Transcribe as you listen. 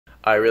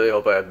I really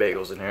hope I have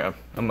bagels in here.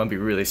 I'm gonna be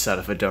really sad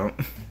if I don't.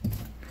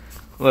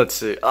 Let's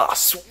see. Ah,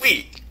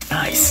 sweet!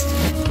 Nice!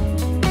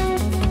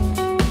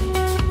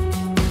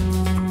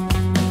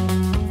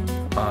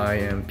 I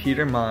am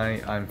Peter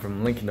Mai. I'm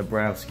from Lincoln,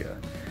 Nebraska.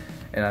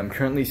 And I'm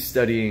currently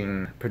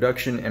studying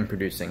production and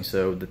producing,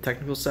 so the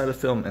technical side of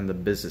film and the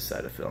business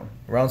side of film.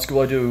 Around school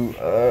I do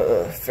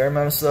a fair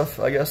amount of stuff,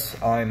 I guess.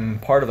 I'm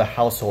part of a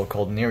household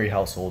called Neri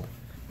Household.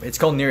 It's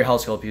called Neri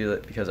Household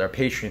because our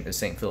patron is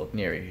St. Philip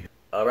Neri.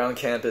 Around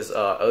campus,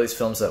 at least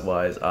film set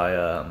wise,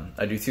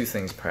 I do two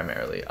things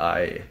primarily.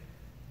 I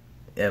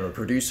am a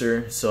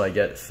producer, so I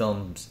get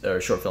films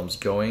or short films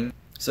going.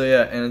 So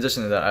yeah, in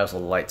addition to that, I also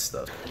light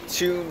stuff.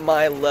 To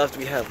my left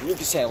we have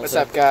Lucas Hamilton. What's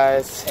up,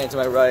 guys? And to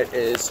my right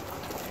is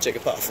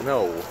JPCatholic.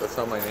 No, that's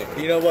not my name.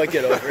 You know what?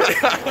 Get over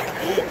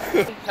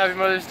it. Happy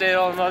Mother's Day to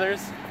all mothers.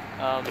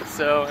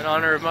 So in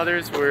honor of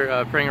mothers,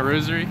 we're praying a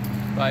rosary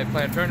by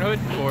Planned Parenthood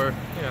for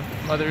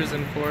mothers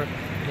and for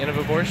the end of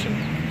abortion.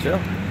 Chill.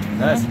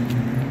 Nice.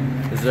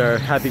 This is our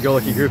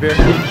happy-go-lucky group here.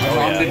 My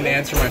mom didn't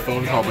answer my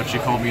phone call, but she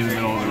called me in the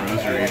middle of the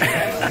rosary.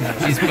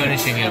 She's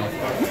punishing him.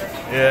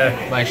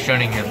 Yeah. By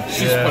shunning him.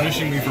 She's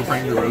punishing me for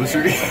praying the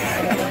rosary?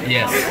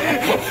 Yes.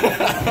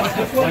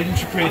 Why didn't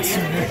you pray it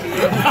sooner?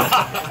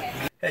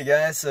 Hey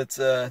guys, it's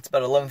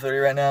about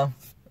 11:30 right now.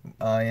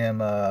 I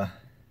am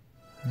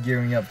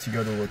gearing up to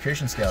go to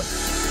Location Scout.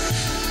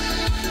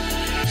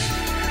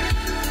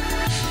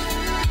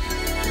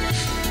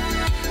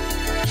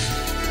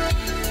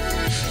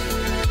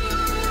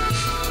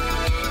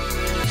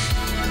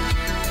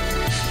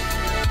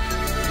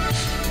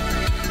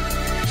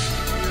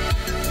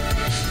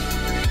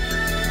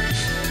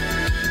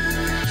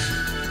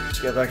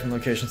 Just got back from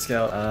Location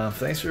Scout.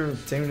 Thanks for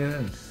tuning in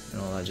and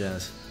all that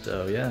jazz.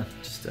 So yeah,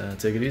 just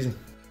take it easy.